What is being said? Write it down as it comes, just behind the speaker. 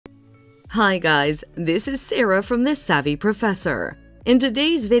Hi guys, this is Sarah from The Savvy Professor. In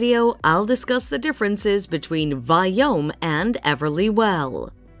today's video, I'll discuss the differences between Viome and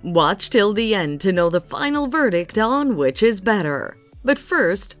EverlyWell. Watch till the end to know the final verdict on which is better. But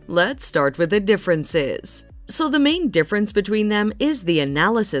first, let's start with the differences. So the main difference between them is the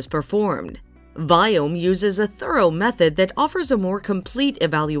analysis performed. Viome uses a thorough method that offers a more complete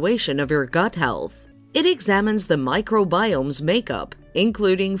evaluation of your gut health. It examines the microbiome's makeup,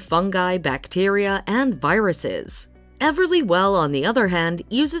 including fungi, bacteria, and viruses. EverlyWell, on the other hand,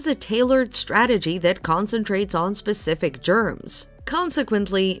 uses a tailored strategy that concentrates on specific germs,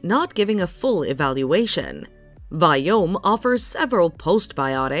 consequently not giving a full evaluation. Viome offers several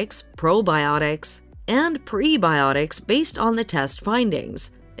postbiotics, probiotics, and prebiotics based on the test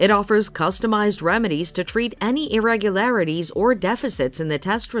findings. It offers customized remedies to treat any irregularities or deficits in the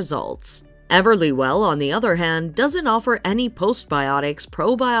test results. EverlyWell, on the other hand, doesn't offer any postbiotics,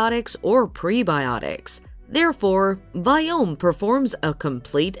 probiotics, or prebiotics. Therefore, Viome performs a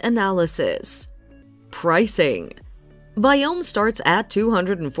complete analysis. Pricing. Viome starts at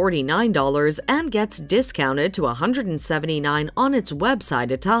 $249 and gets discounted to $179 on its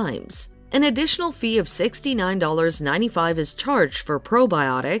website at times. An additional fee of $69.95 is charged for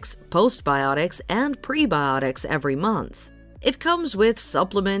probiotics, postbiotics, and prebiotics every month. It comes with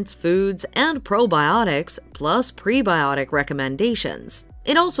supplements, foods, and probiotics, plus prebiotic recommendations.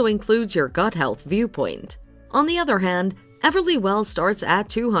 It also includes your gut health viewpoint. On the other hand, EverlyWell starts at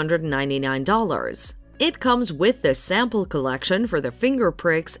 $299. It comes with the sample collection for the finger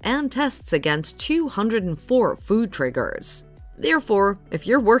pricks and tests against 204 food triggers. Therefore, if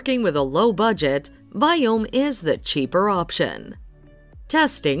you're working with a low budget, Viome is the cheaper option.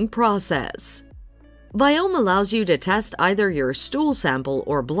 Testing process. Viome allows you to test either your stool sample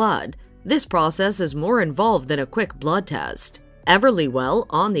or blood. This process is more involved than a quick blood test. EverlyWell,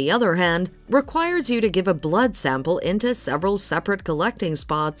 on the other hand, requires you to give a blood sample into several separate collecting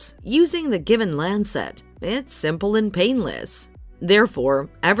spots using the given lancet. It's simple and painless. Therefore,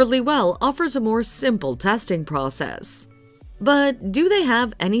 EverlyWell offers a more simple testing process. But do they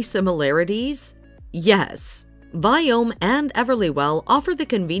have any similarities? Yes. Viome and EverlyWell offer the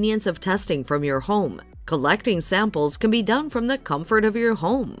convenience of testing from your home. Collecting samples can be done from the comfort of your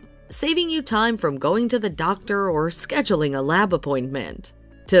home, saving you time from going to the doctor or scheduling a lab appointment.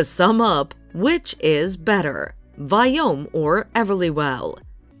 To sum up, which is better, Viome or EverlyWell?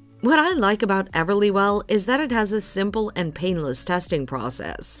 What I like about EverlyWell is that it has a simple and painless testing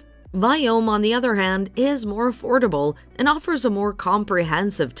process. Viome, on the other hand, is more affordable and offers a more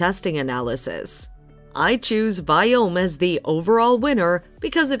comprehensive testing analysis. I choose Viome as the overall winner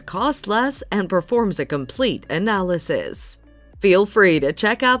because it costs less and performs a complete analysis. Feel free to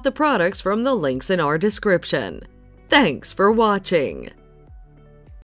check out the products from the links in our description. Thanks for watching.